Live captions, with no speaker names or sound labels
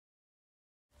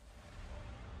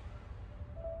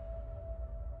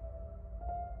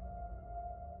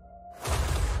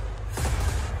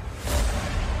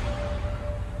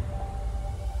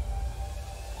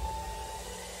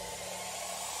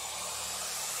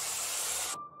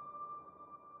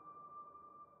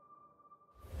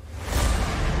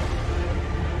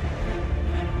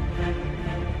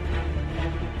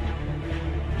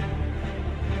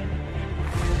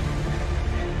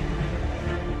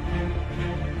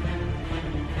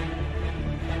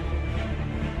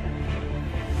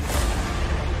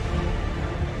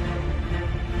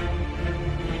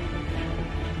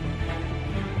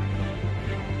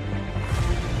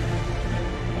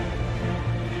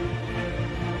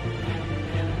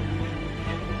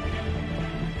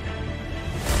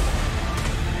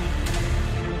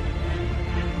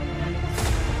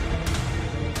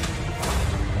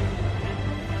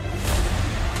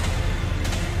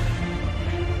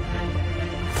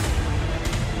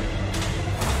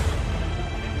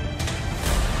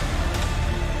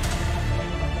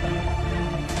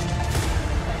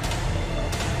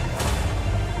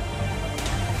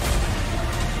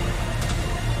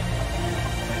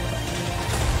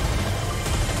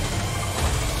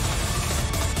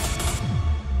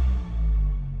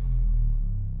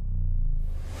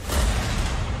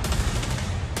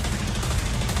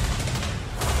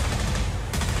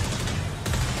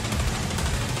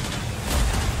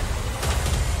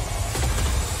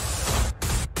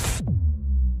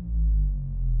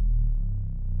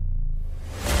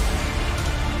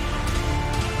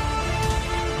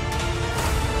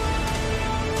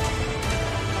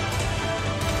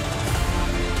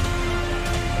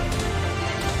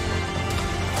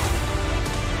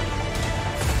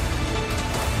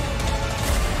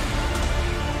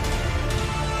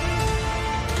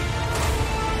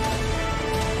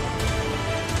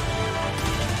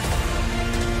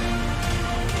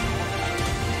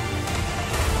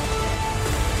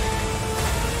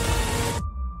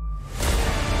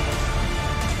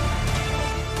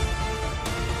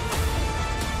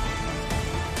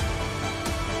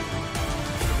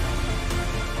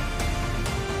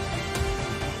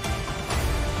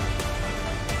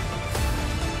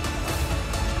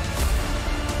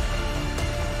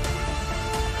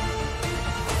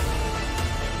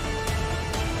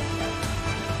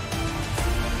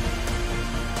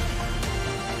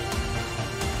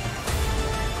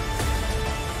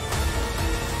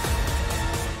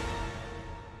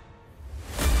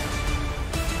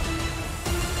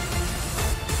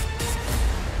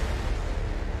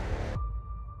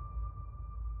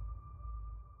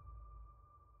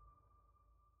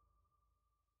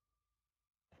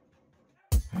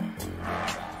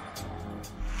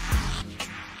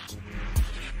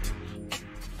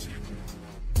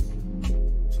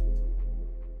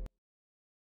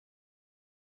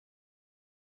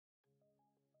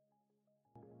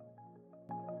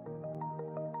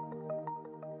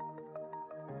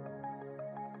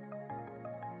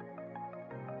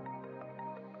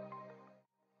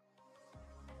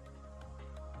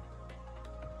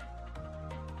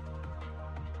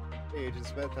Hey, Agent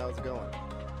Smith, how's it going?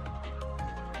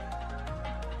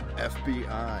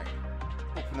 FBI.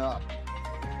 Open up.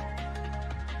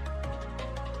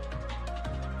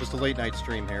 Just a late night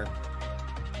stream here.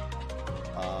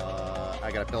 I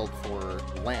got a build for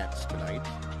Lance tonight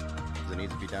because it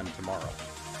needs to be done tomorrow.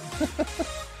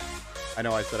 I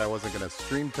know I said I wasn't going to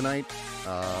stream tonight.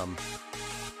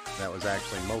 That was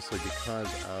actually mostly because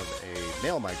of a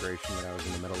mail migration that I was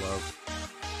in the middle of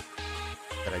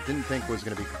that I didn't think was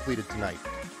going to be completed tonight.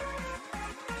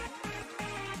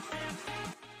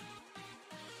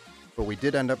 But we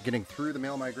did end up getting through the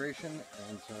mail migration,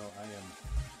 and so I am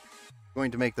going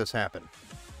to make this happen.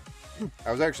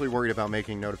 I was actually worried about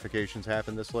making notifications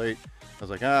happen this late. I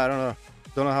was like, I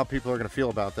don't know how people are going to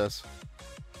feel about this.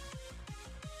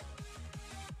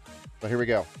 But here we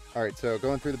go. All right, so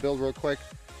going through the build real quick.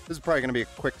 This is probably going to be a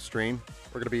quick stream.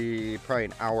 We're going to be probably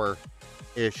an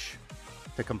hour-ish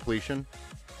to completion,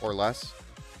 or less.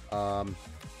 So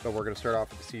we're going to start off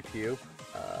with the CPU.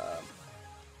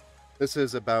 This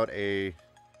is about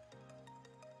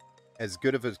as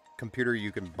good of a computer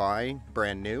you can buy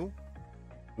brand new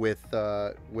with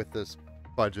this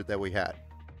budget that we had.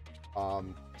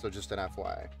 So just an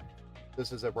FYI.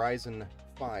 This is a Ryzen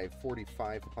 5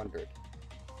 4500.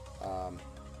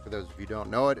 For those of you who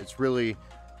don't know it, it's really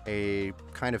a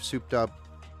kind of souped up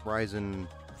Ryzen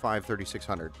 5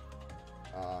 3600.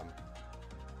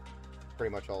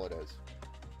 Pretty much all it is.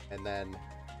 And then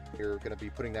you're going to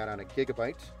be putting that on a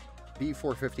Gigabyte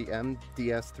B450M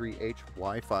DS3H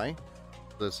Wi-Fi.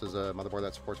 This is a motherboard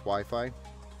that supports Wi-Fi,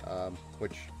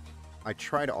 which I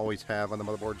try to always have on the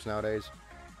motherboards nowadays,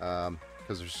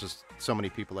 because there's just so many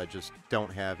people that just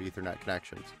don't have Ethernet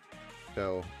connections.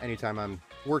 So anytime I'm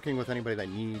working with anybody that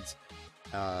needs,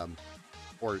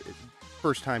 or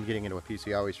first time getting into a PC,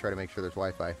 I always try to make sure there's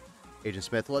Wi-Fi. Agent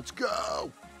Smith, let's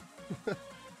go!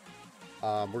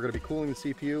 We're going to be cooling the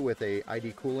CPU with a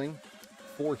ID Cooling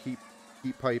 4 heat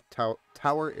pipe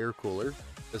tower air cooler.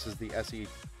 This is the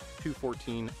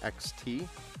SE214XT. It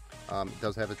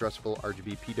does have addressable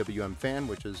RGB PWM fan,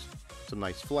 which is some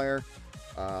nice flare,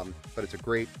 but it's a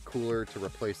great cooler to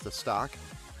replace the stock,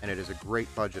 and it is a great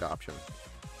budget option.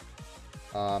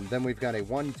 Then we've got a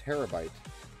 1 terabyte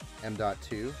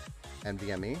M.2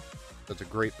 NVMe. That's a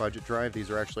great budget drive. These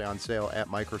are actually on sale at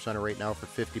Micro Center right now for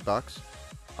 $50.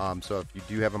 So if you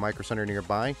do have a Micro Center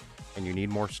nearby and you need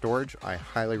more storage, I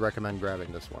highly recommend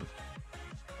grabbing this one.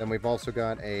 Then we've also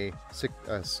got a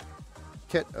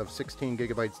kit of 16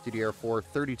 gigabytes DDR4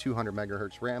 3200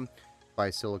 megahertz RAM by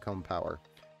Silicon Power.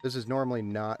 This is normally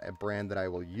not a brand that I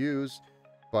will use,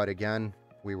 but again,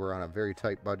 we were on a very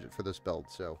tight budget for this build.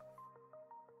 So,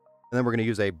 and then we're going to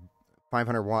use a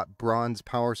 500 watt bronze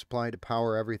power supply to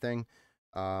power everything.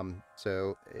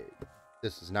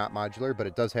 This is not modular, but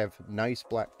it does have nice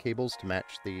black cables to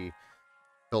match the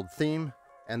build theme.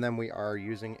 And then we are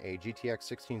using a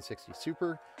GTX 1660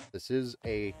 Super. This is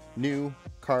a new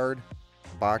card.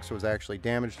 The box was actually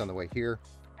damaged on the way here,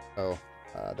 so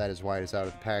that is why it is out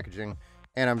of the packaging.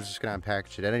 And I'm just going to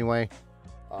unpackage it anyway.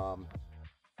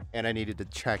 And I needed to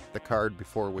check the card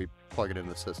before we plug it in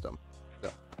the system.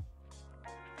 So,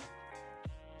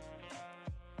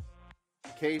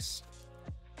 case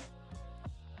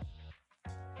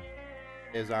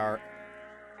is our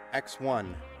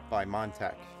X1 by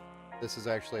Montech. This is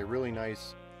actually a really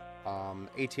nice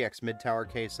ATX mid-tower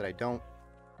case that I don't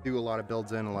do a lot of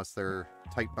builds in unless they're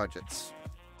tight budgets.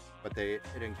 But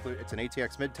it's an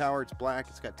ATX mid-tower, it's black,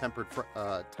 it's got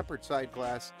tempered side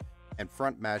glass and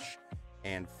front mesh,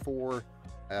 and 4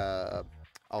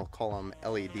 I'll call them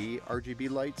LED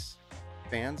RGB lights,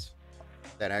 fans,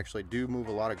 that actually do move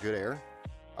a lot of good air.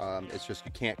 It's just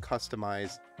you can't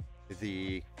customize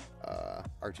the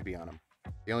RGB on them.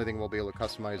 The only thing we'll be able to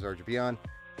customize RGB on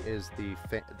is the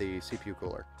CPU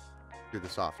cooler through the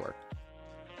software.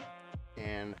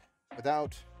 And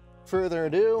without further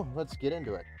ado, let's get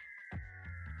into it.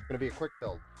 It's going to be a quick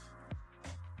build.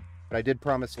 But I did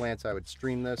promise Lance I would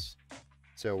stream this,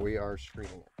 so we are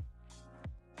streaming it.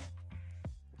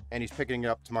 And he's picking it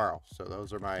up tomorrow, so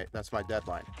that's my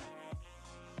deadline.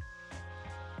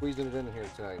 Squeezing it in here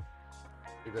tonight.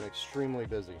 We've been extremely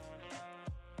busy.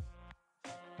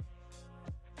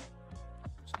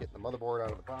 Just getting the motherboard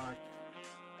out of the box.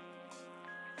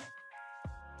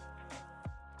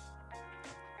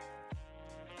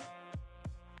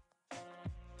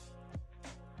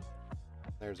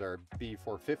 There's our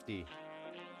B450.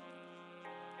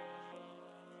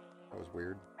 That was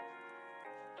weird.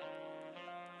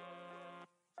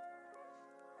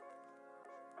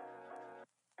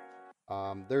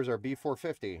 There's our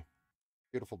B450.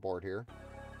 Beautiful board here.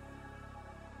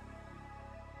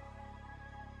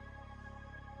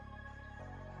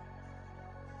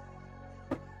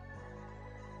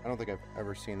 don't think I've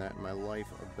ever seen that in my life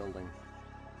of building.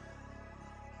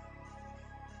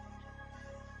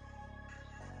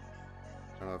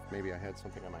 I don't know if maybe I had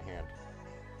something on my hand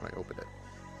when I opened it.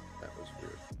 That was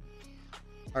weird.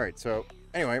 Alright, so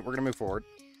anyway, we're going to move forward.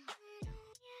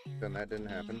 Then that didn't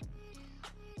happen.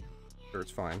 Sure, it's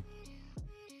fine.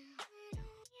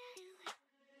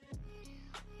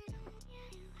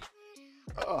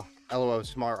 Oh, LOL,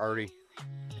 smart already.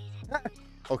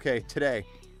 Okay, today.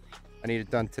 I need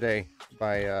it done today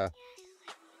by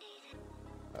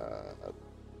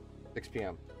 6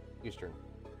 p.m. Eastern.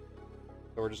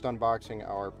 So we're just unboxing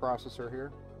our processor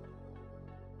here.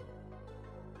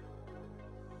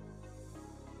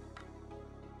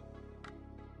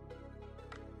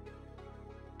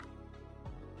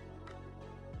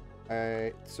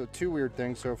 So two weird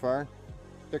things so far.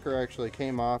 Sticker actually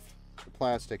came off the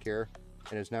plastic here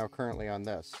and is now currently on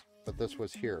this, but this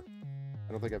was here.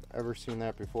 I don't think I've ever seen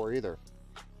that before either.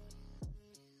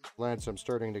 Lance, I'm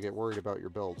starting to get worried about your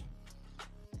build.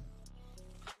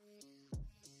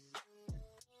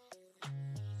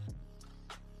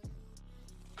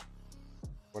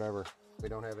 Whatever. We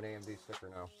don't have an AMD sticker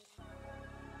now.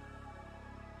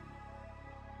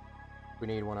 If we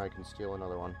need one, I can steal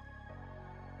another one.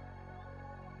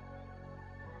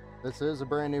 This is a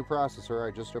brand new processor.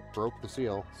 I just broke the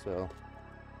seal, so.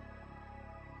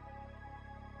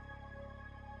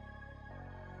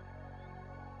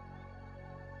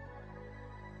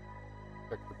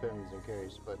 Check the pins in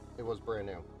case, but it was brand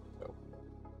new, so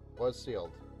was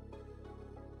sealed.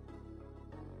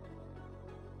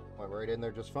 Went right in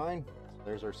there just fine. So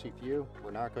there's our CPU.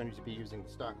 We're not going to be using the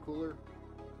stock cooler.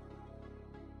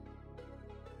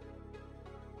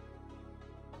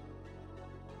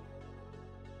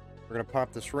 We're going to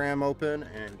pop this RAM open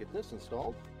and get this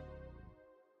installed.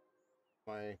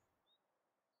 My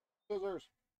scissors.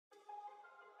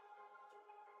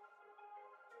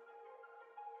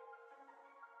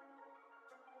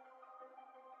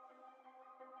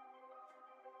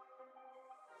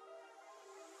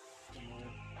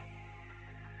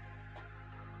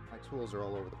 My tools are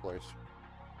all over the place.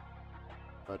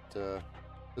 But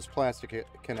this plastic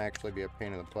can actually be a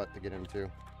pain in the butt to get into.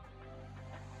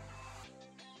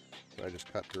 So I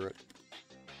just cut through it.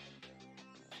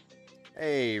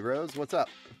 Hey, Rose, what's up?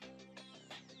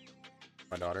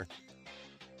 My daughter.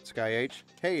 Sky H.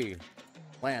 Hey,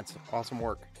 Lance, awesome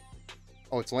work.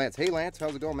 Oh, it's Lance. Hey, Lance,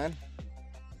 how's it going, man?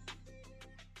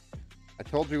 I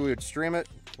told you we would stream it.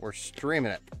 We're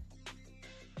streaming it.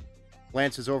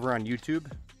 Lance is over on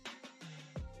YouTube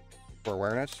for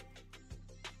awareness,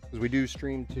 because we do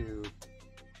stream to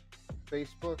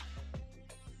Facebook,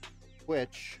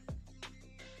 Twitch,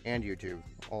 and YouTube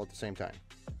all at the same time.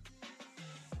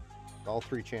 All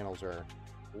three channels are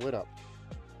lit up.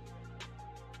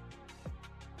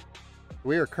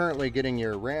 We are currently getting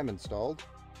your RAM installed,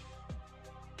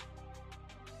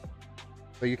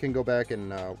 but you can go back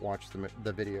and watch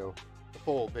the video, the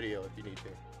full video, if you need to.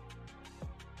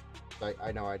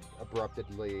 I know I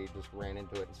abruptly just ran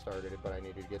into it and started it, but I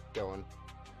needed to get going.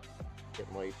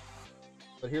 Getting late.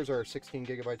 But here's our 16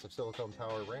 gigabytes of silicone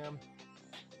power RAM.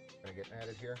 Gonna get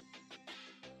added here.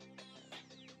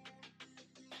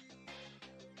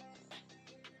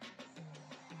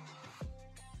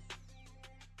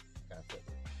 That's it.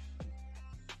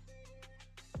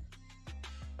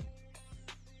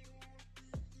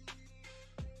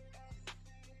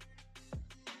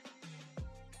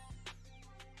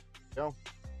 Go.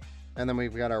 And then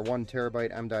we've got our 1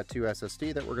 terabyte M.2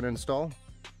 SSD that we're going to install.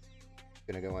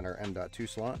 Going to go in our M.2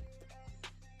 slot.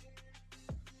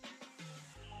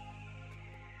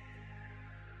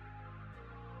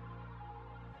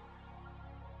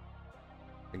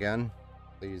 Again,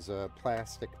 these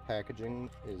plastic packaging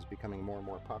is becoming more and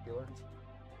more popular.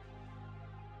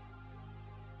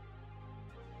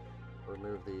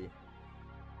 Remove the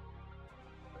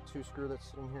 2 screw that's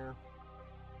sitting here.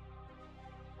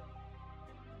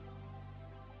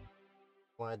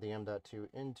 Slide the M.2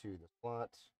 into the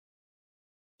slot.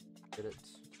 Get it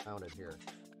mounted here.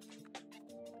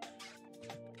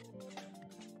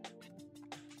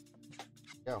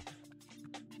 Go.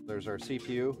 There's our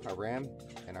CPU, our RAM,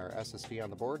 and our SSD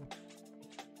on the board.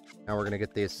 Now we're going to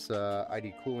get this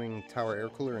ID Cooling Tower air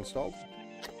cooler installed,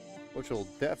 which will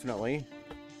definitely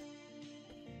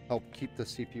help keep the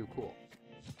CPU cool.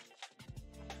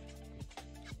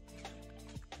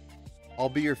 I'll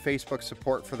be your Facebook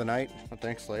support for the night. Well,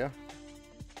 thanks, Leah.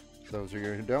 Those of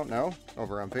you who don't know,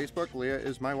 over on Facebook, Leah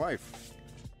is my wife.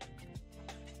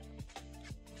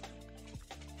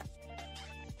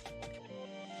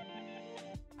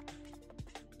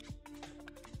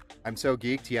 I'm so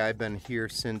geeked. Yeah, I've been here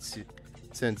since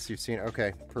since you've seen.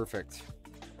 Okay, perfect.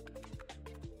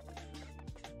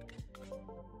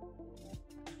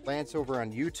 Lance over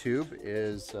on YouTube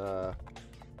is who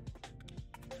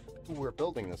we're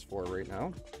building this for right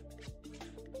now.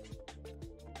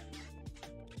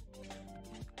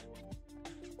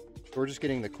 So we're just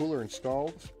getting the cooler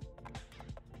installed.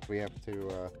 We have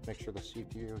to make sure the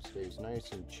CPU stays nice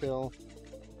and chill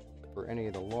for any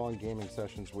of the long gaming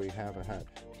sessions we have ahead.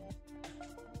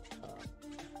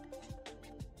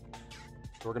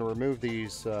 So we're going to remove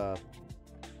these wrong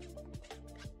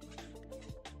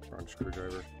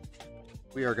screwdriver.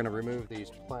 We are going to remove these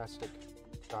plastic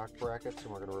dock brackets,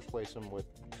 and we're going to replace them with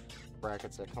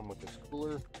brackets that come with this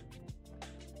cooler.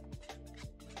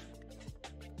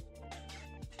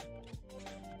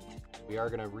 We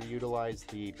are going to reutilize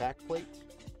the back plate,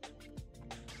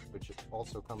 which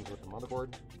also comes with the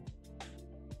motherboard.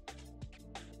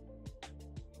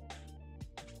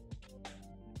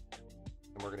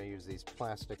 And we're going to use these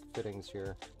plastic fittings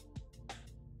here.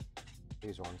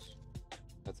 These ones.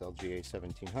 That's LGA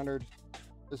 1700.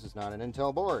 This is not an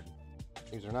Intel board.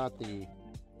 These are not the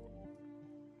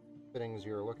fittings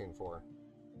you're looking for.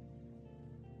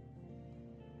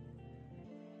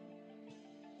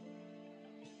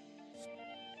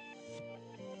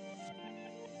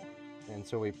 And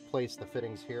so we place the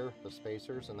fittings here, the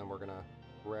spacers, and then we're going to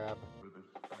grab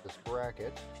this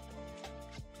bracket,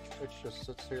 which just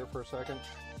sits here for a second.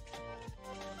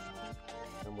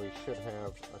 And we should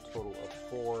have a total of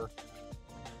 4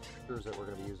 screws that we're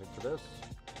going to be using for this.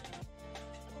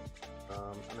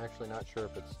 I'm actually not sure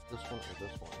if it's this one or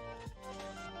this one,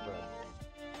 but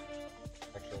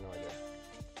actually no idea.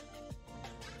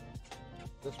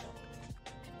 This one.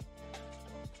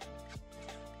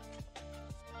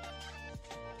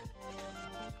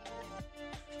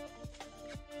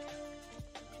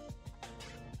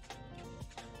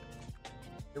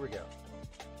 Here we go.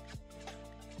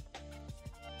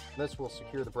 This will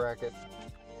secure the bracket,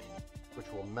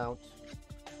 which will mount.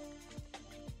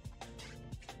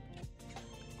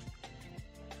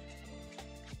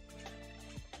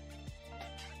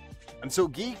 I'm so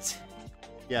geeked.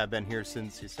 Yeah, I've been here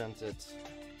since you sent it.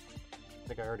 I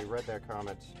think I already read that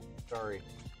comment. Sorry.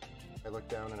 I look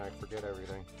down and I forget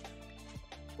everything.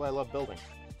 Well, I love building.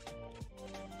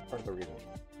 Part of the reason.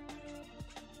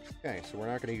 Okay, so we're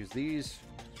not going to use these.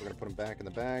 We're going to put them back in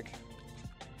the bag.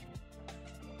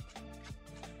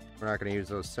 We're not going to use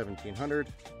those 1700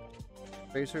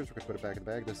 spacers. We're going to put it back in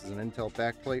the bag. This is an Intel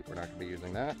backplate. We're not going to be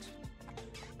using that.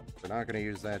 We're not going to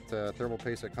use that thermal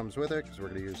paste that comes with it because we're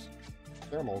going to use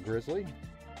Thermal Grizzly.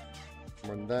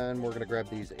 And then we're going to grab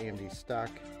these AMD stock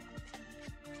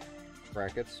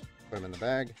brackets, put them in the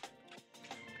bag.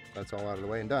 That's all out of the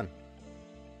way and done.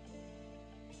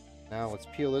 Now let's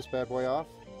peel this bad boy off.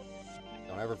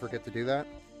 Don't ever forget to do that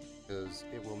because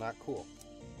it will not cool.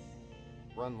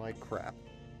 Run like crap.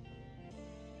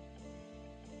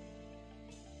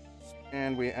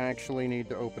 And we actually need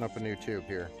to open up a new tube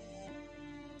here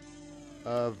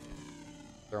of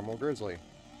Thermal Grizzly.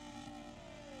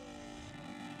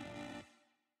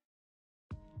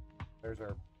 There's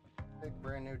our big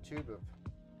brand new tube of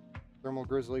Thermal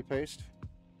Grizzly paste,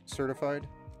 certified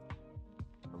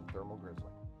from Thermal Grizzly.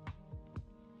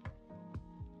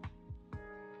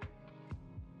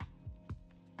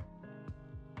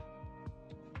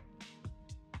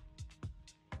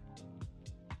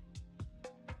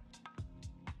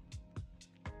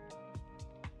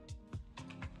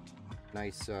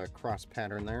 Nice cross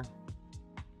pattern there.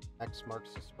 X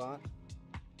marks the spot.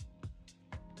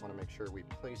 Want to make sure we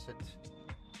place it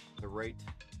the right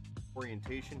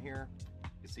orientation here.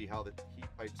 You see how the heat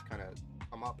pipes kind of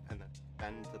come up and then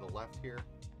bend to the left here,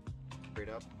 straight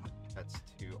up. That's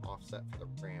to offset for the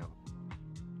RAM.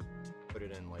 Put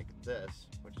it in like this,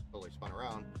 which is totally spun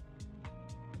around,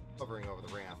 hovering over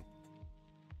the RAM.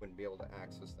 Wouldn't be able to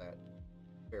access that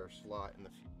spare slot in the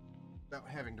without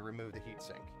having to remove the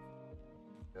heatsink.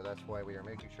 So that's why we are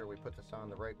making sure we put this on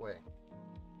the right way.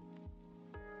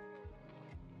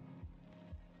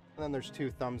 And then there's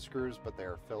 2 thumb screws, but they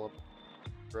are Phillips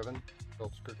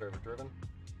screwdriver driven,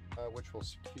 which will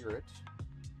secure it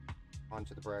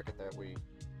onto the bracket that we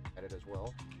added as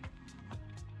well.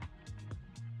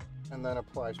 And then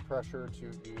applies pressure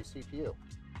to the CPU. You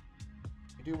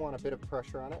do want a bit of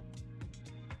pressure on it,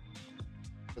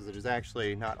 because it is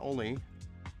actually not only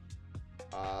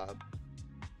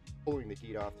pulling the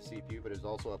heat off the CPU, but is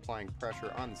also applying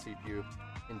pressure on the CPU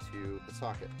into the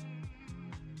socket.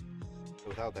 So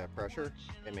without that pressure,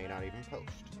 it may not even post.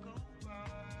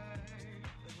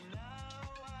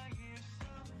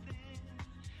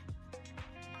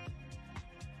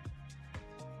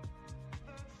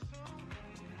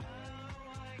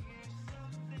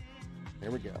 There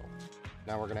we go.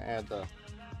 Now we're going to add the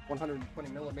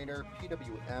 120mm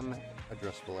PWM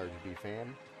addressable RGB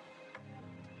fan.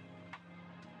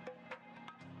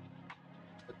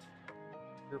 Put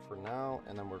here for now,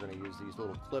 and then we're going to use these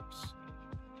little clips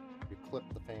to clip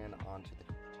the fan onto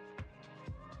the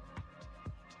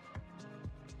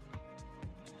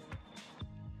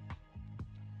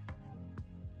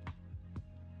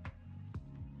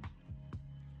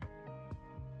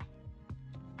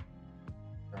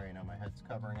Sorry, now my head's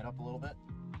covering it up a little bit.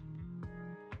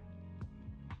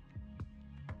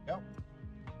 Yep.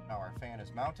 Now our fan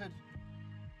is mounted,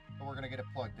 so we're going to get it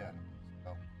plugged in.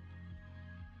 So,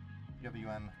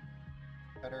 PWM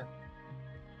header.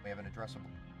 We have an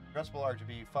addressable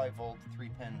RGB 5-volt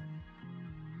 3-pin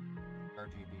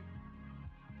RGB.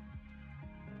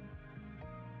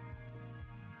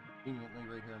 Conveniently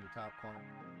right here in the top corner.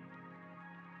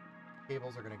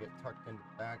 Cables are going to get tucked into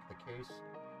the back of the case,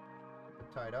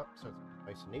 tied up so it's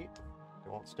nice and neat. They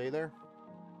won't stay there.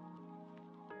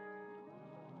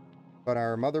 But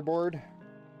our motherboard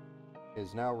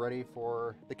is now ready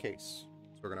for the case.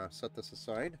 So we're going to set this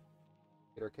aside,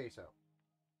 get our case out.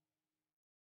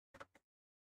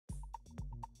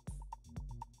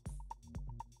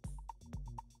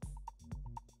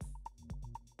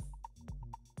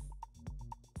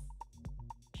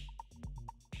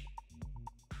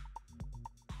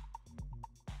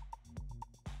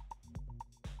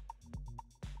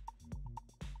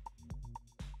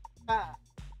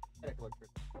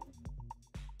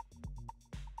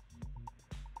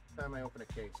 Time I open a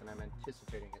case, and I'm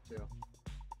anticipating it too.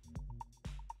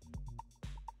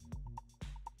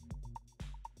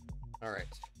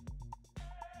 Alright.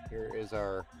 Here is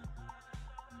our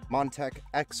Montech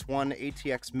X1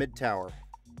 ATX mid tower.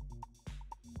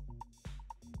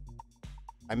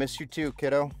 I miss you too,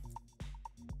 kiddo.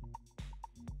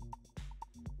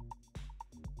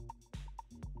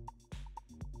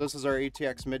 This is our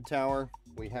ATX mid tower.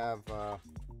 We have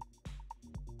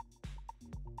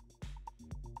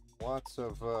lots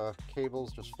of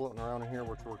cables just floating around in here,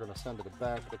 which we're going to send to the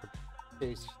back of the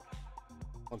case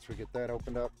once we get that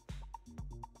opened up.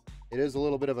 It is a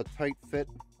little bit of a tight fit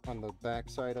on the back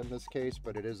side on this case,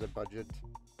 but it is a budget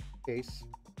case.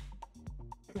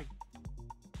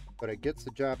 But it gets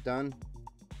the job done.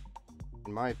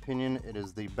 In my opinion, it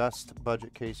is the best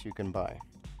budget case you can buy.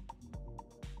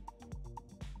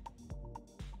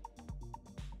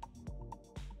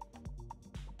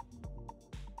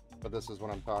 But this is what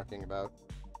I'm talking about.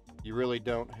 You really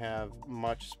don't have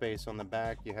much space on the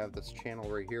back. You have this channel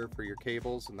right here for your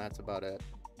cables, and that's about it.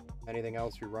 Anything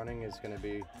else you're running is going to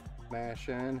be mash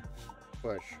in,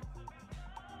 push.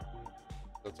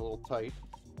 That's a little tight,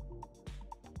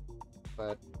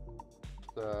 but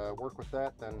work with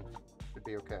that, then it should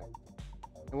be okay.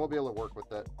 And we'll be able to work with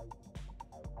that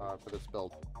for this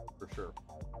build for sure.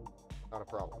 Not a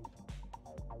problem.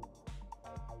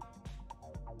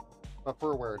 But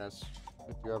for awareness,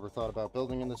 if you ever thought about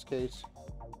building in this case,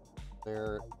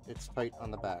 it's tight on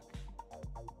the back.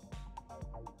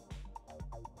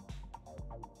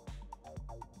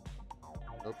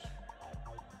 Oops.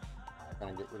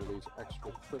 Trying to get rid of these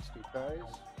extra twisty ties.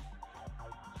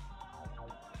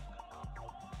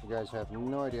 You guys have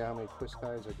no idea how many twist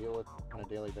ties I deal with on a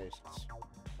daily basis.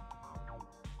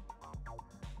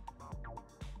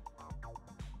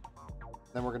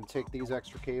 Then we're going to take these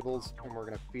extra cables and we're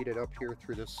going to feed it up here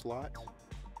through this slot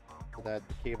so that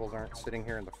the cables aren't sitting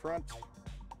here in the front.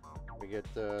 We get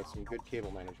some good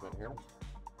cable management here.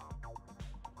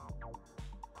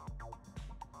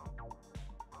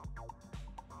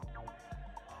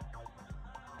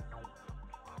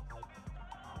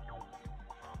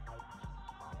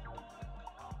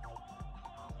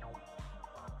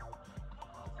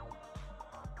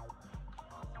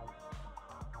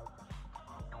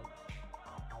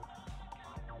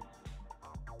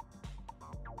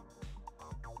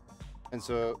 And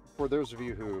so, for those of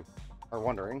you who are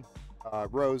wondering,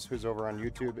 Rose, who's over on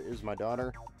YouTube, is my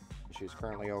daughter. She's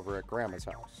currently over at Grandma's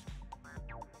house,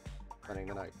 spending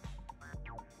the night.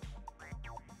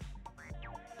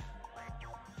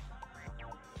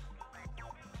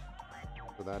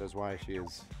 So that is why she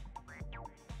is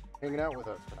hanging out with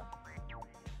us tonight.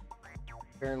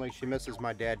 Apparently, she misses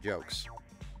my dad jokes.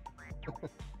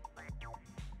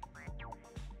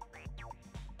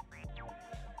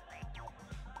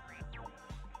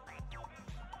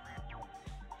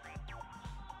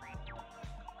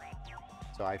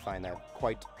 So I find that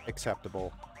quite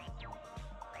acceptable.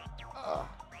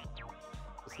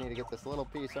 Just need to get this little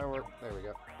piece over. There we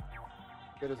go.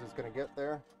 Good as it's going to get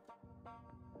there.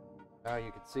 Now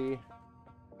you can see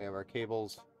we have our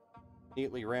cables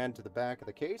neatly ran to the back of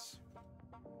the case.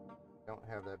 don't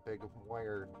have that big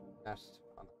wire nest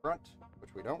on the front, which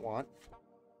we don't want.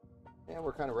 And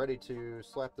we're kind of ready to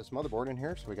slap this motherboard in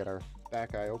here. So we got our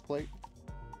back I/O plate,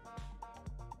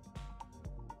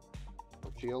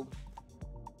 shield,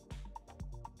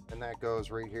 and that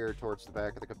goes right here towards the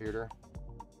back of the computer.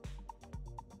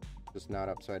 Just not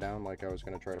upside down like I was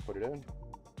going to try to put it in.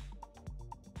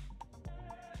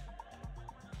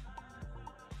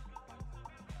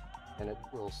 And it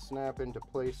will snap into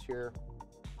place here.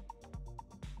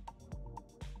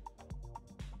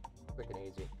 Quick and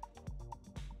easy.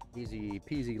 Easy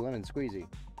peasy lemon squeezy.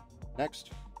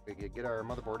 Next, we could get our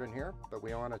motherboard in here, but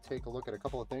we want to take a look at a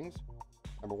couple of things.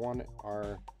 Number one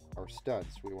are our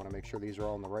studs. We want to make sure these are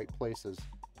all in the right places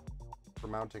for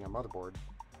mounting a motherboard.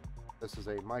 This is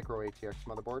a micro ATX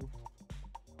motherboard.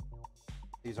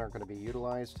 These aren't going to be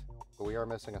utilized, but we are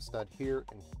missing a stud here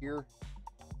and here.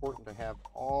 Important to have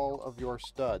all of your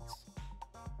studs.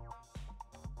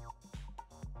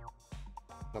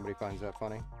 Nobody finds that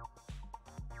funny?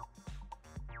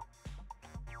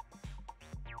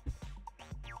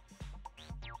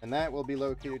 And that will be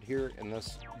located here in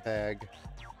this bag,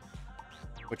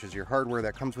 which is your hardware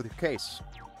that comes with your case.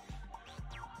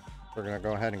 We're going to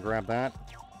go ahead and grab that.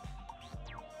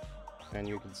 And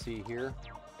you can see here,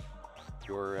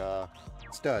 your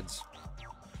studs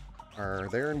are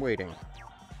there and waiting.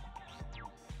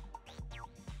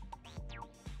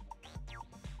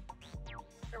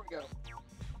 There we go.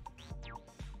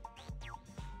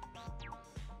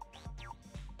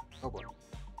 Oh boy.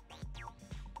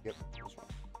 Yep, this one.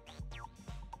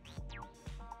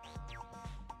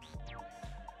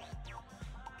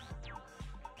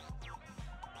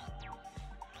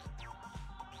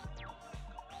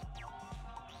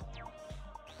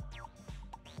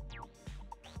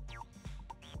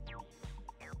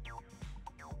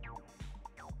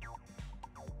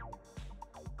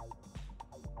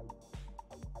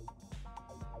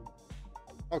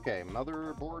 Okay,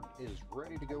 motherboard is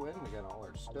ready to go in. We got all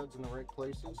our studs in the right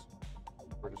places.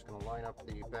 We're just going to line up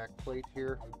the back plate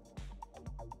here,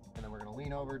 and then we're going to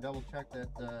lean over, double check that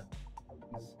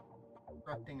he's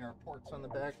constructing our ports on the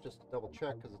back, just to double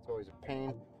check, because it's always a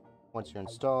pain once you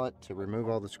install it to remove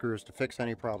all the screws to fix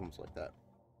any problems like that.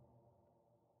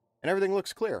 And everything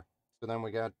looks clear. So then we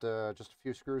got just a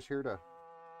few screws here to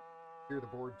secure the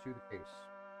board to the case.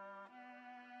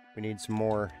 We need some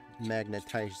more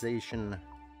magnetization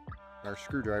on our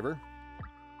screwdriver.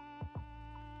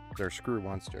 Our screw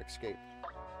wants to escape.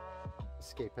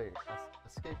 Escape.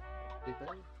 Escape. Escape.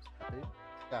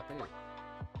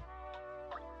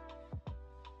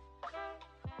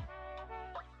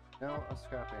 No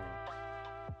escaping.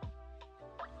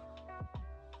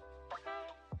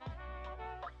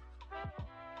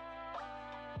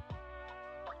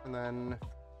 And then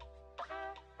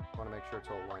want to make sure it's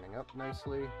all lining up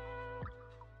nicely.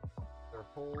 There are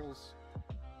holes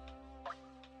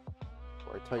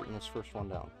where I tighten this first one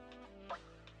down.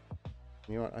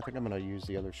 You know what? I think I'm going to use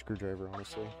the other screwdriver,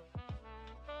 honestly.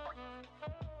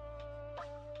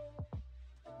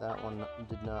 That one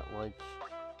did not like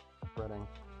threading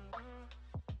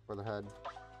for the head.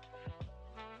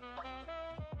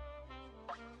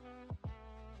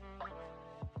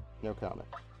 No comment.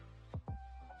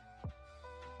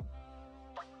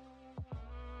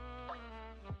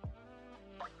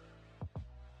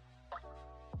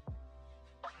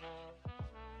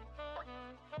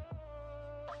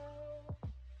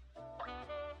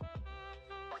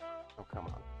 Oh, come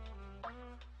on.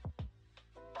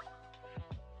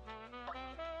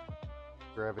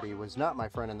 Gravity was not my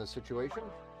friend in this situation.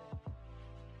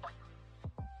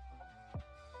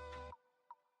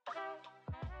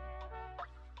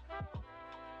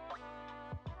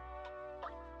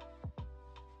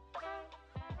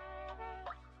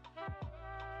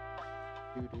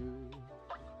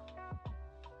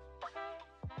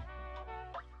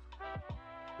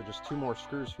 So just two more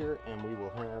screws here and we will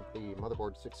have the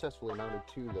motherboard successfully mounted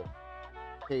to the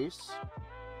case.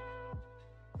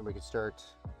 And we can start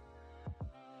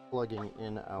plugging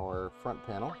in our front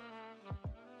panel.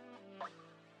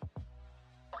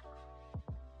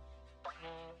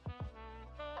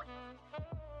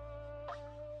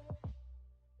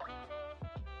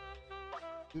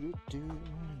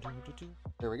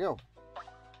 There we go.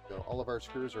 So all of our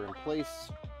screws are in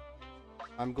place.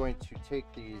 I'm going to take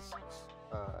these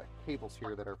cables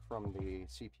here that are from the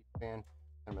CPU fan.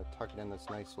 I'm going to tuck it in this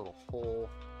nice little hole.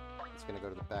 It's going to go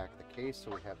to the back of the case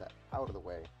so we have that out of the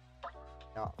way,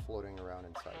 not floating around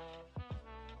inside.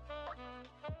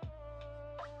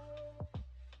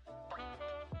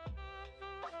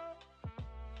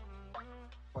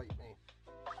 Bite me.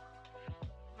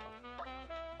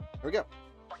 There we go.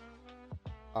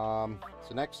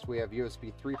 So next we have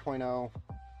USB 3.0.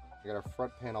 We got our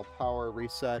front panel power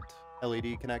reset,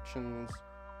 LED connections,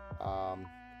 our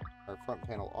front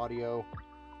panel audio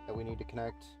that we need to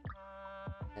connect,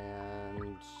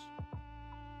 and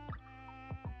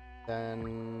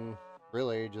then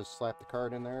really just slap the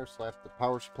card in there, slap the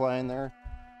power supply in there,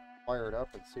 fire it up,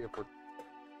 and see if we're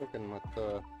cooking with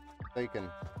the bacon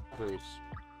grease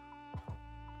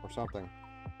or something.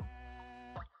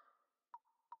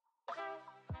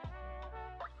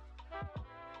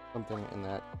 Something in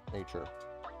that nature.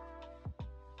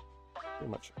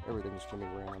 Pretty much everything's going to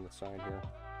be ran on the side here.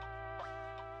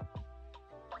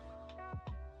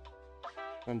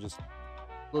 And just a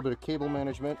little bit of cable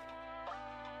management.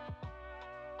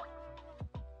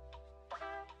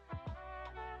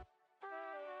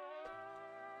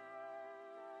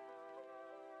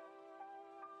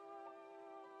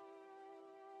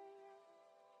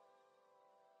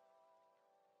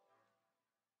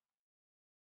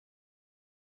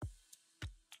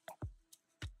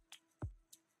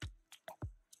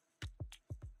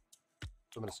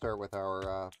 So I'm going to start with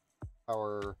our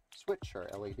power switch, our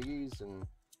LEDs, and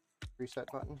reset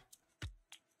button.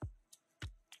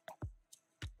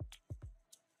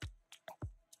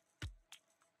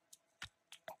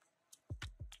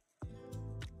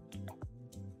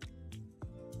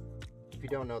 If you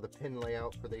don't know the pin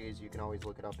layout for these, you can always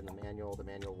look it up in the manual. The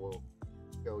manual will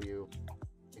show you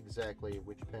exactly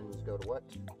which pins go to what.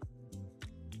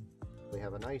 We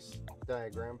have a nice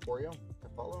diagram for you to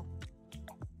follow.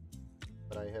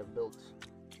 But I have built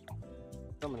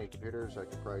so many computers, I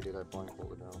could probably do that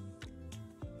blindfolded now.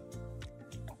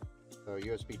 So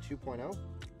USB 2.0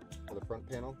 for the front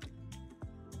panel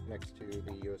next to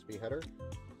the USB header.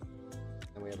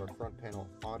 Then we have our front panel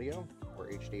audio, or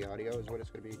HD audio is what it's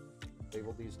going to be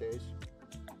labeled these days.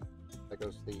 That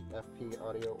goes to the FP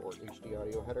audio or HD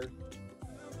audio header.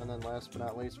 And then last but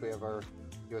not least, we have our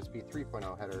USB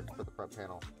 3.0 header for the front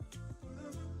panel.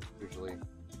 Usually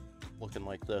looking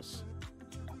like this.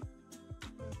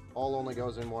 All only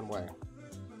goes in one way,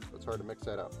 so it's hard to mix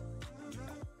that up.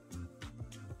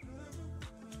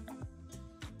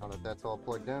 Now that that's all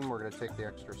plugged in, we're going to take the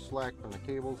extra slack from the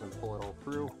cables and pull it all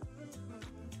through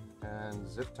and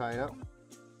zip tie it up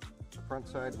the front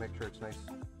side to make sure it's nice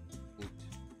and neat.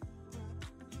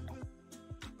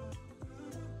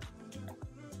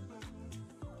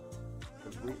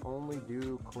 Because we only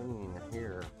do clean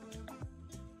here.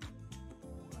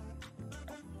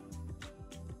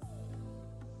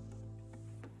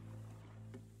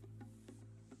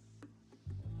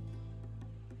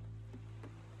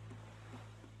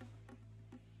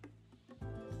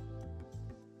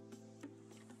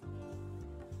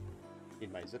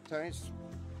 Need my zip ties.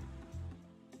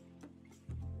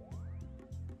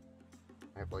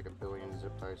 I have like a billion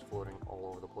zip ties floating all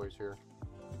over the place here.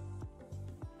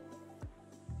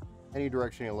 Any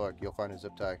direction you look, you'll find a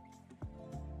zip tie.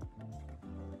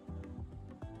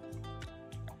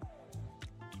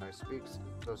 I speaks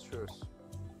those truths.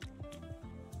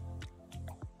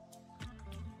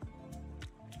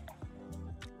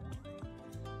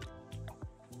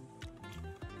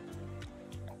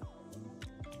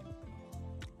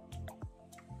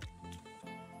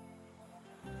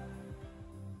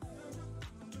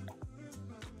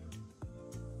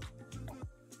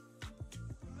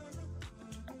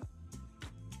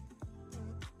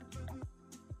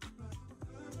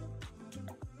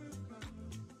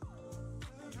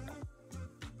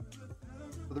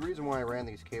 So the reason why I ran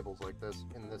these cables like this,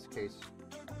 in this case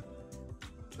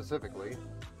specifically,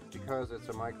 because it's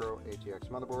a micro ATX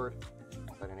motherboard,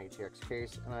 not an ATX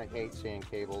case, and I hate seeing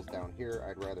cables down here.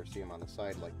 I'd rather see them on the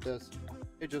side like this.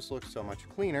 It just looks so much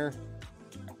cleaner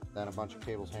than a bunch of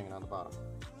cables hanging on the bottom.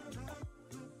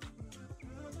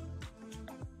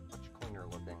 Much cleaner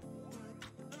looking.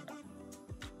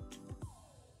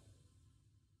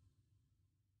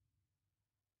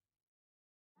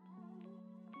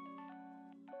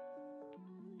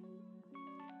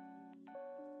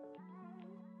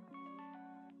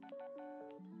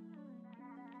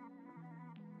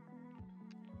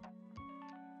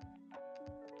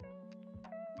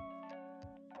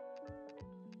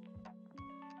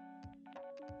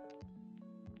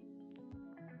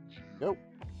 Nope.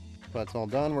 That's all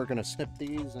done. We're going to snip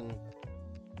these and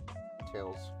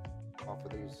tails off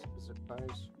of these zip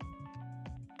ties.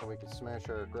 So we can smash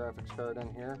our graphics card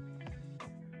in here,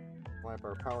 clamp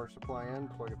our power supply in,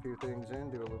 plug a few things in,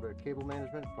 do a little bit of cable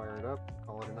management, fire it up,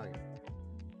 call it a night.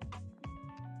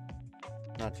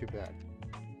 Not too bad.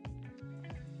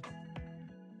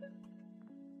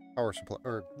 Power supply,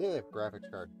 or the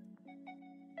graphics card.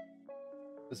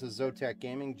 This is Zotac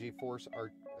Gaming GeForce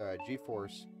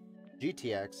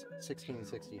GTX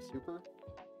 1660 Super.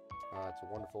 It's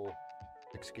a wonderful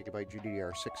 6GB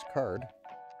GDDR6 card,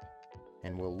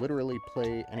 and will literally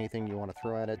play anything you want to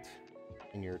throw at it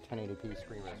in your 1080p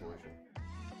screen resolution.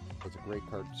 So it's a great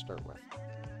card to start with.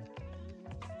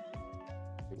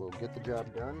 It will get the job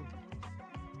done,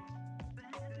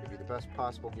 give you the best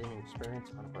possible gaming experience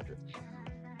on a budget.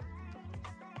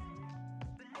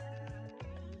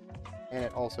 And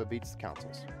it also beats the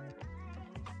consoles.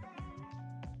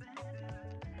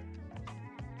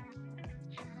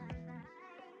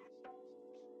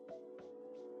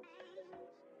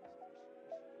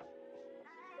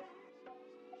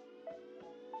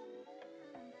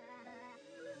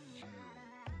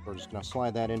 We're just going to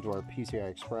slide that into our PCI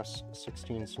Express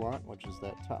 16 slot, which is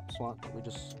that top slot that we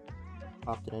just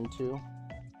popped it into.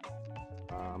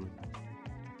 I'm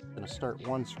going to start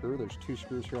one screw. There's two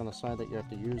screws here on the side that you have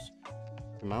to use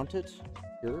to mount it.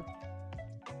 Here.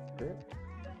 I'm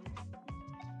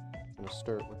going to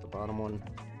start with the bottom one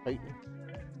tight.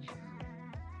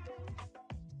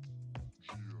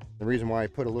 The reason why I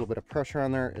put a little bit of pressure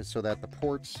on there is so that the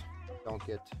ports don't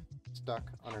get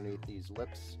stuck underneath these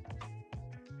lips.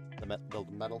 The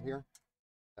metal here.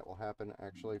 That will happen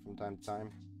actually from time to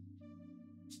time.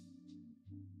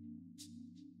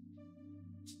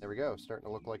 There we go, starting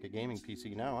to look like a gaming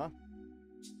PC now, huh?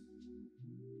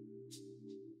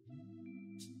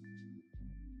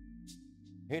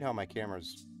 I hate how my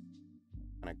camera's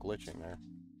kind of glitching there,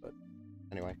 but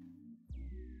anyway.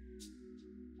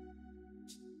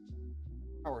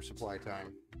 Power supply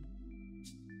time.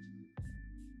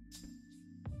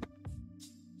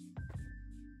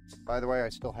 By the way, I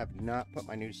still have not put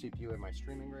my new CPU in my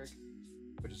streaming rig,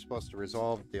 which is supposed to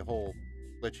resolve the whole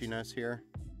glitchiness here.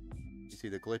 You see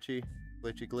the glitchy?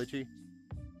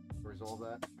 Resolve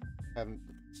that. Haven't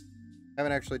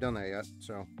actually done that yet,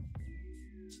 so.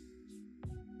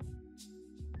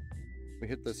 We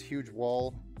hit this huge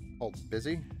wall called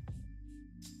busy,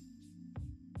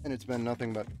 and it's been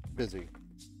nothing but busy.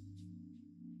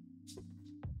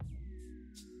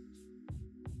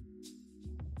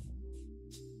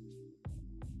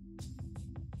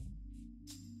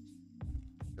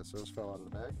 Guess those fell out of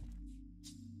the bag.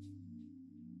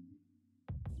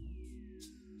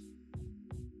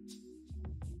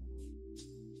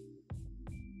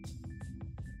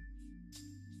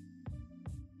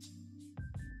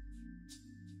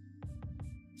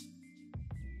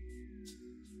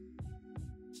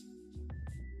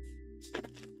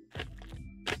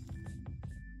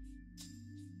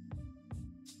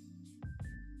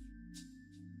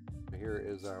 Here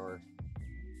is our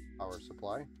power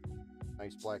supply.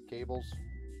 Nice black cables,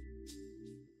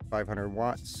 500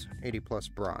 watts, 80 plus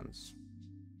bronze.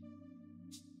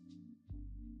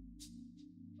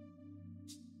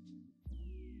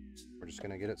 We're just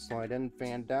going to get it slide in,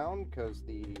 fan down, because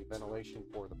the ventilation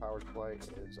for the power supply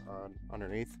is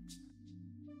underneath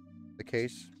the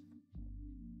case.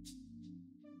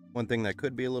 One thing that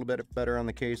could be a little bit better on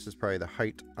the case is probably the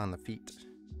height on the feet,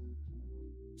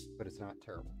 but it's not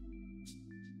terrible.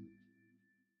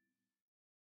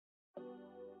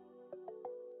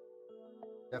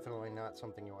 Definitely not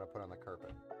something you want to put on the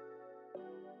carpet.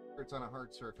 Or it's on a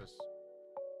hard surface.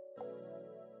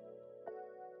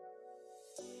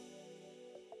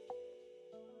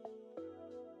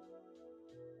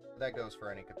 That goes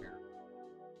for any computer.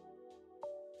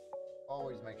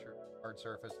 Always make sure hard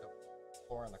surface, don't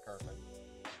pour on the carpet.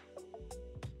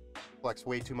 Collects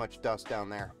way too much dust down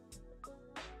there.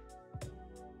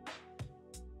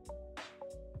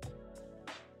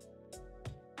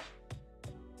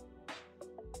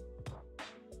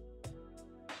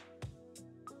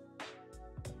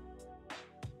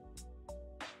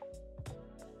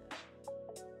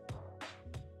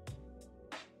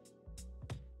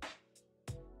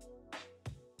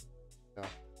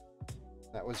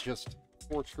 That was just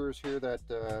 4 screws here that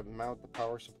mount the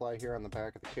power supply here on the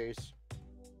back of the case.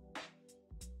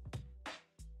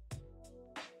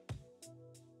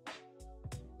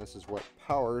 This is what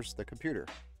powers the computer.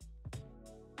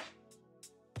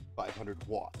 500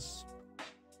 watts.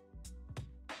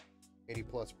 80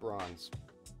 plus bronze.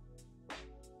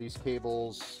 These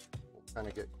cables will kind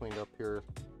of get cleaned up here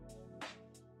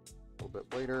a little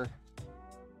bit later.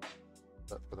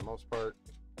 But for the most part,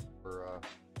 we're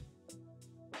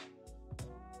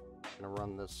going to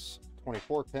run this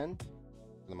 24 pin to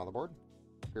the motherboard,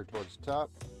 here towards the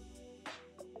top,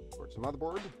 towards the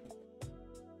motherboard.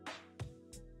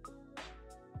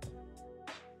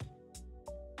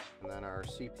 And then our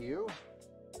CPU.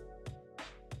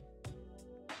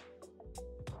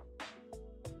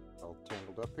 All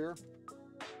tangled up here.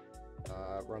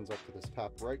 Runs up to this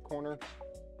top right corner.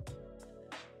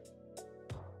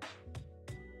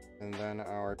 And then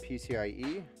our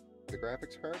PCIe, the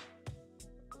graphics card,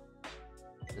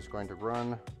 is going to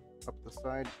run up the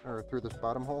side or through this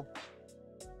bottom hole.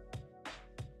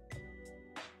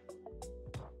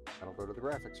 That'll go to the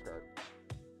graphics card.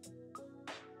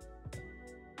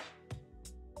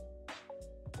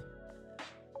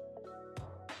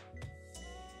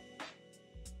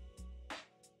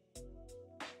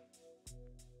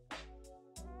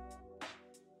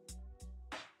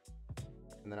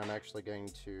 And then I'm actually going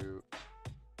to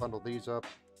bundle these up.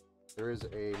 There is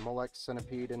a Molex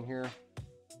Centipede in here.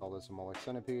 Call this a Molex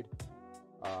Centipede.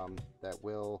 That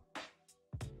will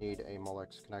need a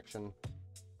Molex connection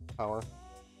power.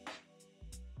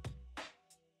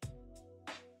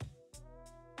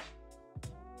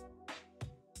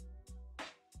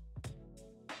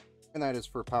 And that is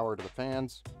for power to the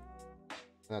fans.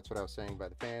 And that's what I was saying by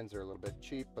the fans. They're a little bit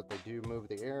cheap, but they do move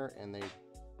the air, and they're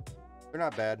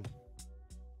not bad.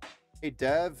 Hey,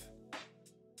 Dev.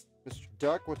 Mr.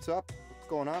 Duck, what's up? What's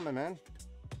going on, my man?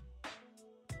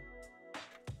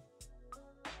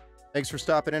 Thanks for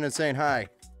stopping in and saying hi.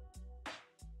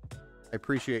 I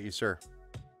appreciate you, sir.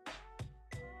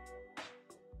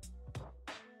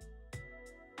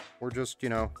 We're just, you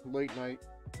know, late night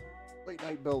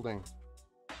building.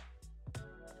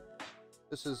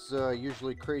 This is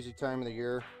usually crazy time of the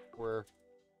year where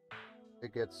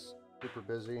it gets super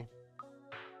busy.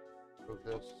 Move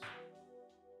this.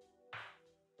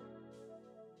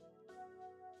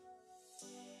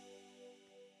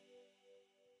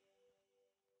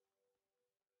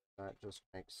 That just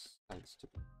makes sense to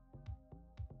me.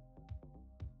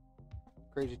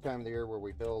 Crazy time of the year where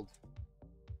we build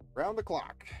round the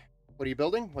clock. What are you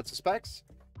building? What's the specs?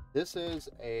 This is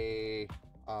a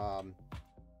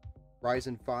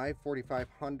Ryzen 5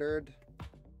 4500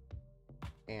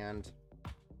 and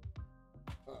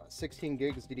 16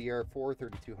 gigs DDR4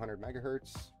 3200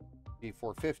 megahertz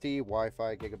B450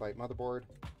 Wi-Fi gigabyte motherboard,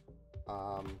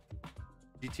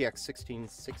 GTX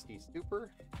 1660 Super,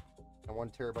 and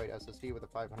 1 terabyte SSD with a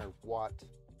 500 watt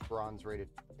bronze rated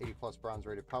 80 plus bronze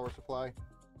rated power supply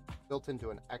built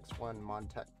into an X1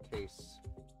 Montech case.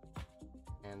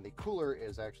 And the cooler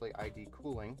is actually ID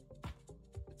Cooling.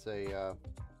 It's a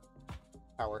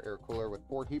power air cooler with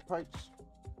 4 heat pipes.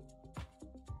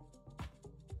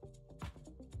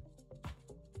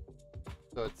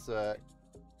 So it's a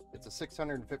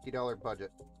 $650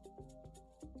 budget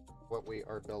what we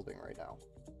are building right now.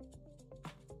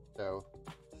 So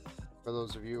for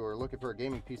those of you who are looking for a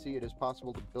gaming PC, it is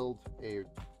possible to build a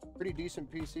pretty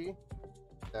decent PC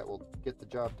that will get the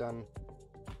job done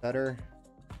better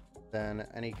than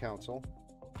any console,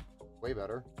 way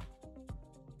better,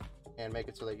 and make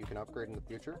it so that you can upgrade in the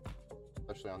future,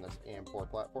 especially on this AM4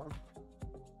 platform.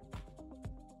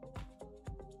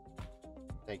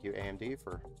 Thank you, AMD,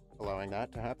 for allowing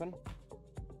that to happen.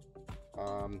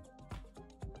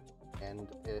 And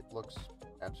it looks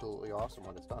absolutely awesome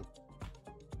when it's done.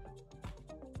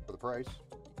 For the price,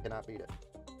 you cannot beat it.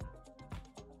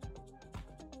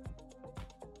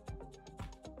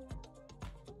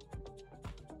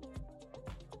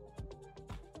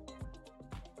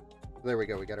 There we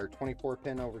go. We got our 24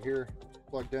 pin over here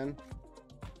plugged in.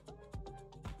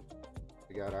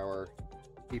 We got our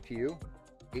CPU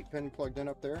 8 pin plugged in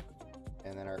up there,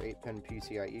 and then our 8 pin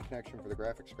PCIe connection for the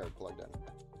graphics card plugged in.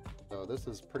 So this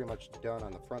is pretty much done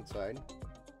on the front side,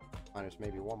 minus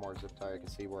maybe one more zip tie I can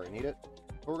see where I need it.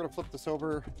 But we're going to flip this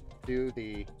over, do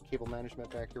the cable management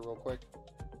back here real quick.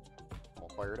 We'll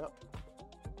fire it up.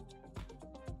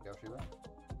 See how she runs.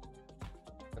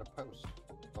 Got a post.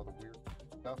 All the weird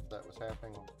stuff that was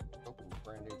happening on open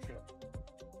brand new ship.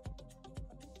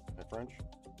 In French.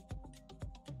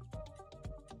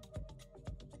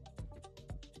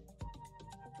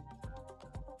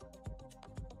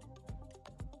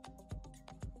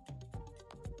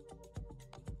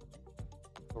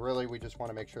 So really, we just want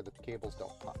to make sure that the cables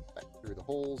don't pop back through the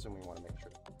holes, and we want to make sure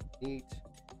they're neat,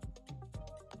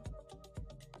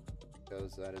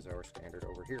 because that is our standard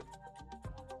over here.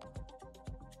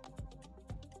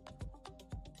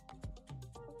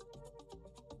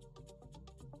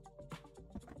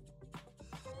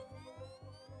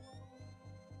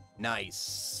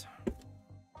 Nice.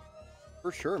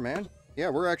 For sure, man. Yeah,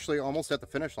 we're actually almost at the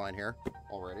finish line here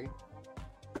already.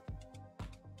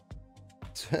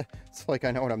 It's like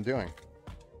I know what I'm doing.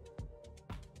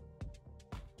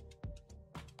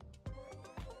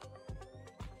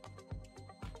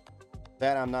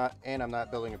 That I'm not, and I'm not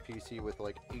building a PC with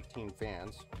like 18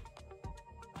 fans.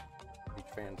 Each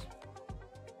fan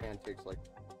takes like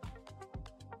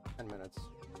 10 minutes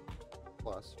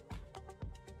plus.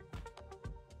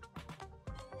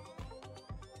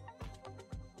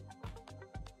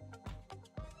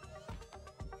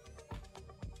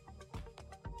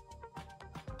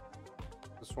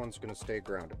 this one's going to stay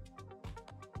grounded.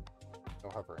 No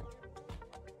hovering.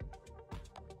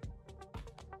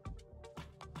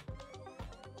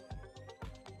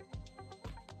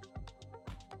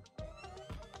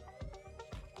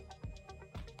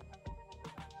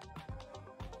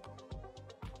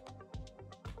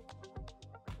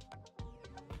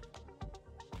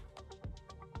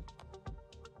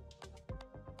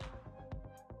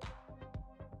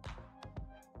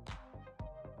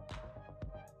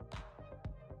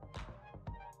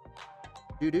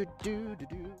 Do do do do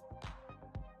do.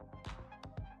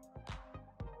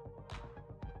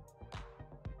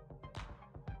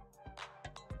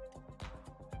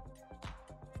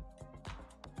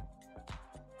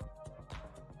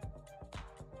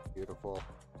 Beautiful.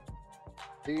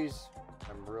 These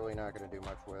I'm really not going to do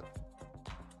much with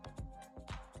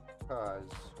because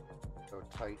so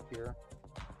tight here.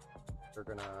 They're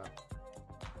gonna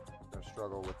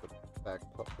struggle with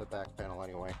the back panel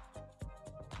anyway.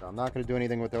 So I'm not going to do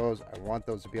anything with those. I want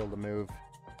those to be able to move.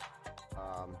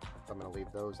 So I'm going to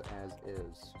leave those as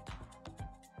is.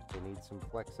 They need some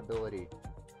flexibility,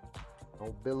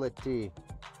 mobility.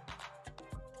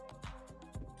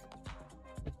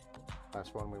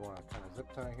 Last one we want to kind of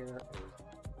zip tie here is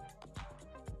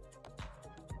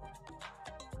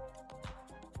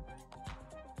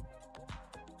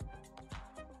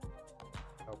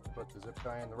help put the zip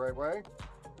tie in the right way.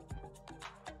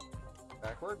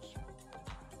 Backwards.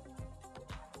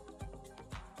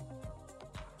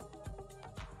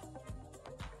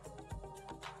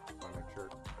 Want to make sure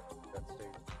that stays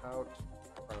out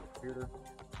in front of the computer.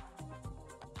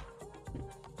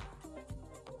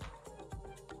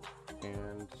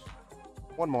 And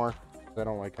one more. I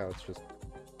don't like how it's just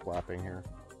flapping here.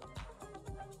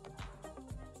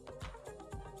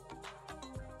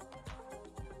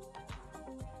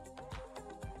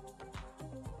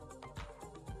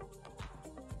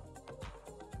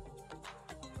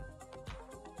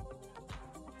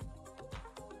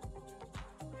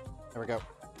 There we go.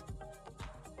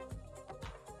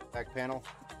 Back panel.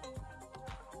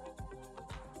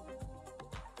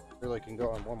 Really can go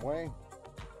on one way.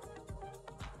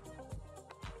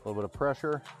 A little bit of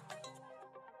pressure.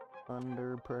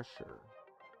 Under pressure.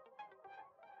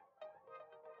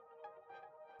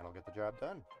 And I'll get the job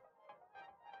done.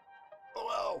 Oh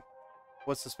well.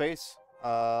 What's the space?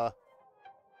 Or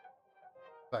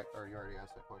you already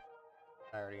asked that question.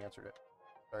 I already answered it.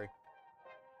 Sorry.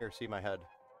 Here, see my head.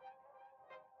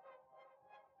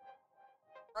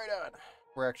 Right on.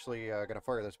 We're actually gonna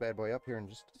fire this bad boy up here in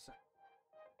just a second.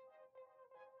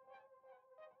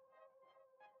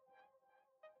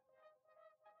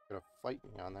 Gonna fight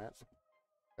me on that.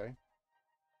 Okay.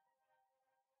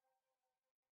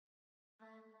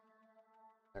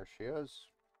 There she is.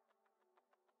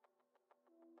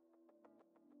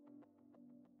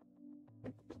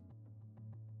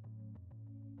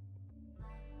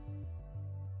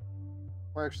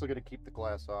 We're actually gonna keep the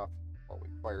glass off while we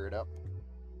fire it up.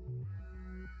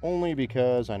 Only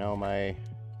because I know my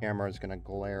camera is gonna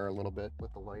glare a little bit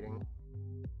with the lighting.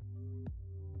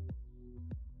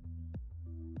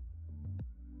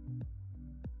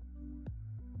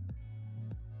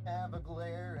 Have a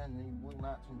glare and you will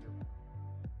not enjoy it.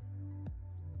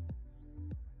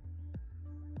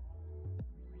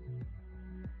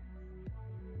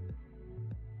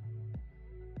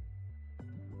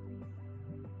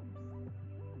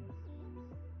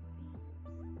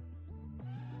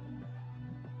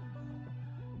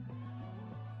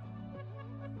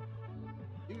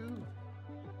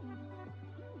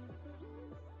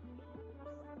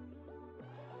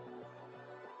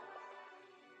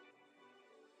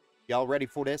 Y'all ready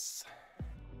for this?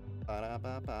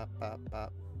 Ba-da-ba-ba-ba-ba.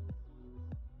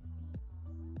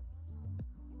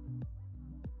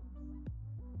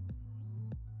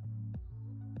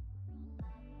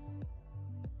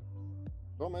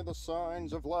 Show me the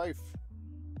signs of life.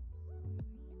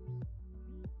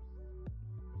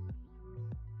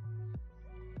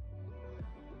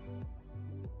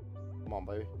 Come on,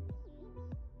 baby.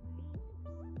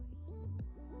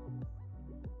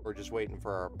 We're just waiting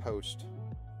for our post.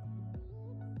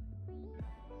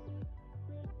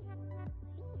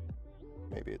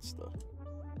 Maybe it's the...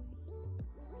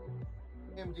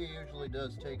 MD usually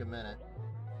does take a minute.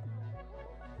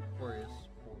 Or is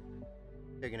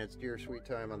taking its dear sweet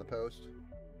time on the post.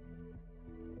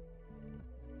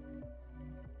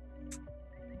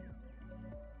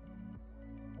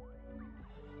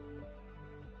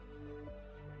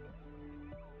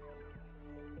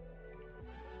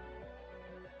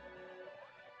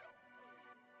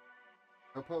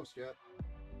 No post yet.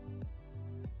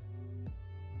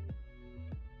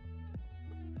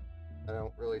 I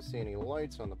don't really see any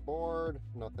lights on the board.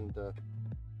 Nothing to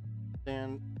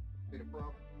stand. Big a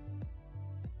problem.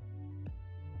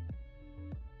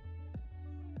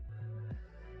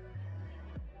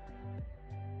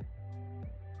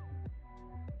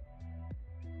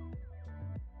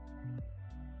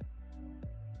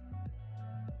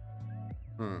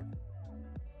 I'm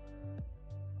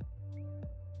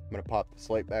gonna pop this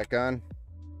light back on.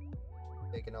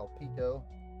 Take an El Pico.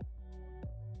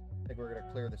 I think we're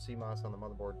gonna clear the CMOS on the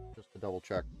motherboard just to double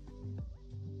check.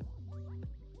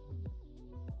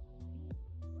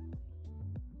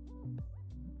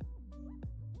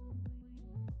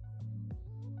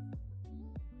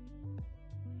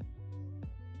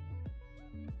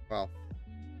 Well,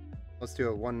 let's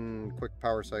do one quick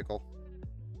power cycle.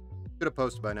 Should have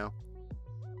posted by now.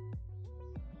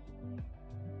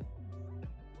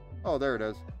 Oh, there it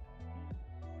is.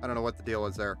 I don't know what the deal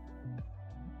is there,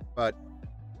 but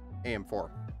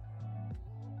AM4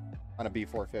 on a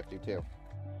B450 too.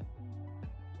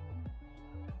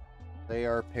 They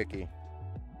are picky.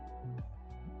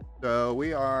 So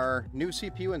we are new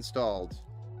CPU installed.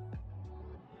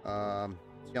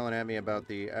 It's yelling at me about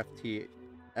the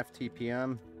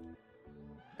FTPM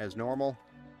as normal.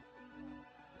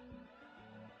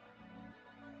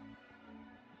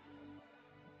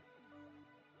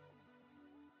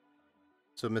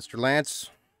 So Mr. Lance,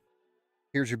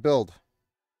 here's your build.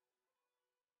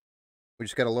 We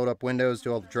just got to load up Windows,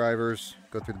 do all the drivers,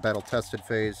 go through the battle tested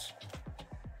phase,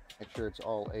 make sure it's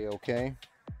all A-OK,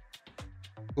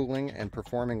 cooling and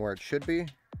performing where it should be, and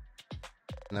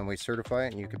then we certify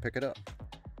it and you can pick it up.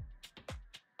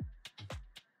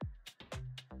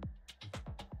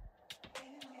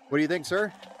 What do you think,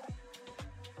 sir?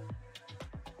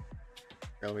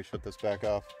 Here, let me shut this back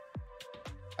off.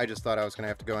 I just thought I was going to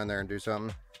have to go in there and do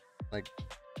something. Like,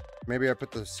 maybe I put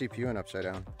the CPU in upside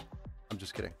down. I'm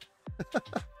just kidding.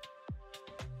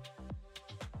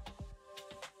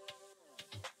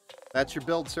 That's your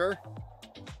build, sir.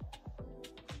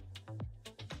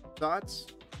 Thoughts?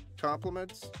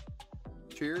 Compliments?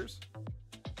 Cheers?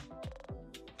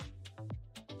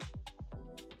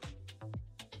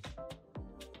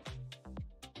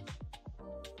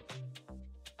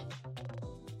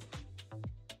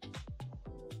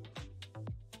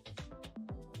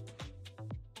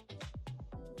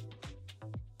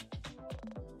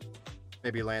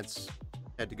 Maybe Lance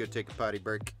had to go take a potty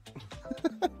break.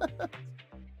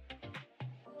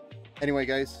 Anyway,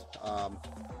 guys,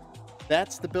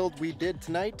 that's the build we did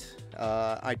tonight.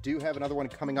 I do have another one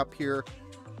coming up here,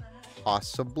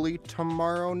 possibly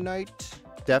tomorrow night,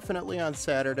 definitely on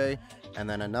Saturday, and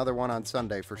then another one on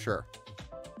Sunday for sure.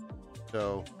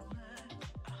 So,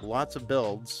 lots of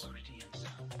builds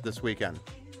this weekend.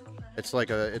 It's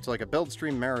like a build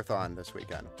stream marathon this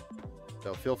weekend.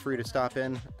 So feel free to stop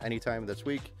in anytime this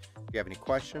week if you have any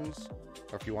questions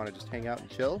or if you want to just hang out and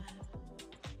chill.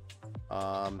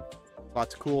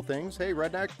 Lots of cool things. Hey,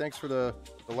 Redneck, thanks for the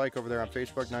like over there on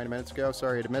Facebook 9 minutes ago.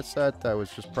 Sorry to miss that. I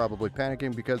was just probably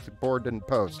panicking because the board didn't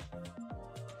post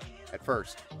at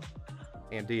first.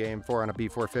 AMD AM4 on a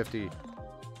B450,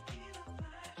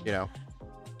 you know,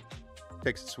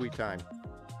 takes a sweet time.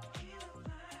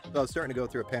 So I was starting to go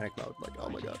through a panic mode, like, oh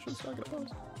my gosh, it's not going to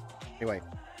post. Anyway.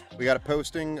 We got a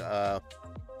posting.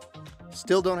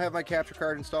 Still don't have my capture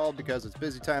card installed because it's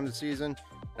busy time of the season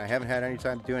and I haven't had any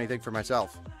time to do anything for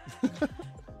myself.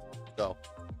 So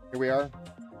here we are.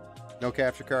 No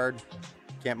capture card.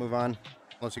 Can't move on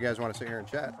unless you guys want to sit here and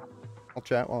chat. I'll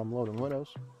chat while I'm loading Windows.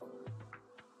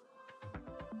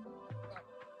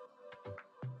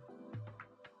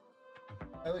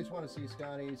 I at least want to see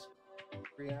Scotty's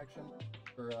reaction,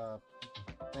 or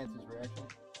Lance's reaction.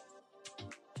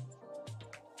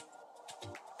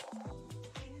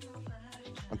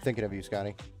 I'm thinking of you,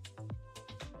 Scotty.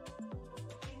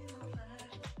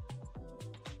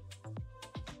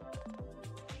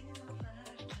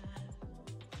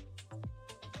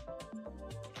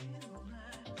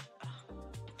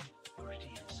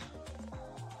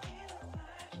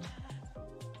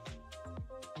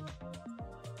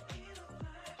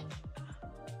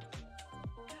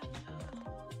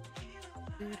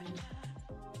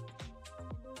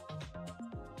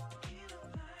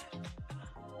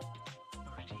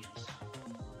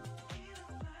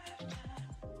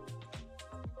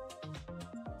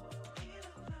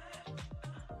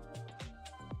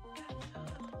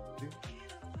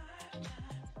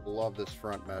 Love this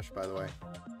front mesh, by the way.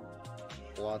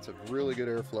 Lots of really good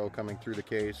airflow coming through the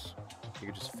case. You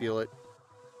can just feel it.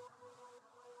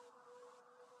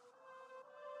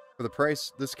 For the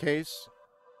price, this case,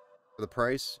 for the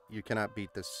price, you cannot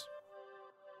beat this.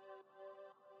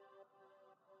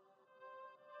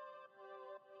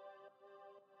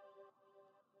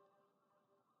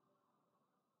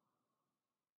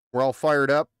 We're all fired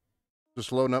up.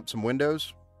 Just loading up some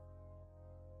Windows.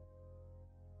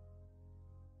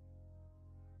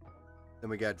 Then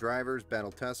we got drivers,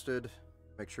 battle tested.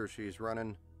 Make sure she's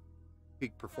running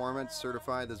peak performance,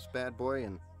 certify this bad boy,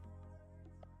 and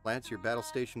Lance, your battle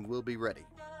station will be ready.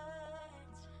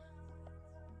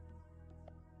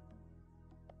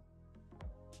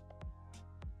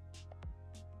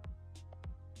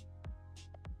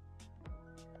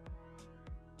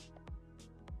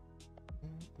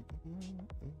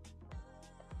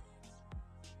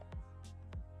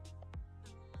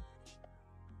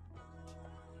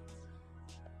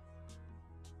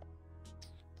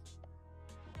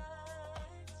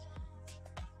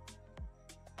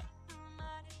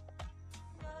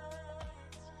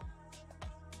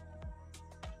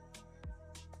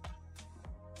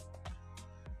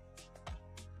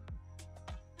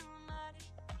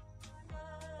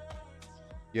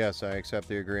 Yes, I accept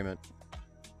the agreement.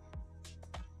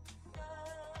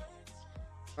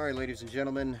 All right, ladies and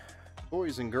gentlemen,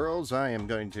 boys and girls, I am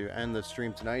going to end the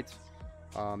stream tonight.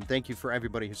 Thank you for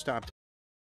everybody who stopped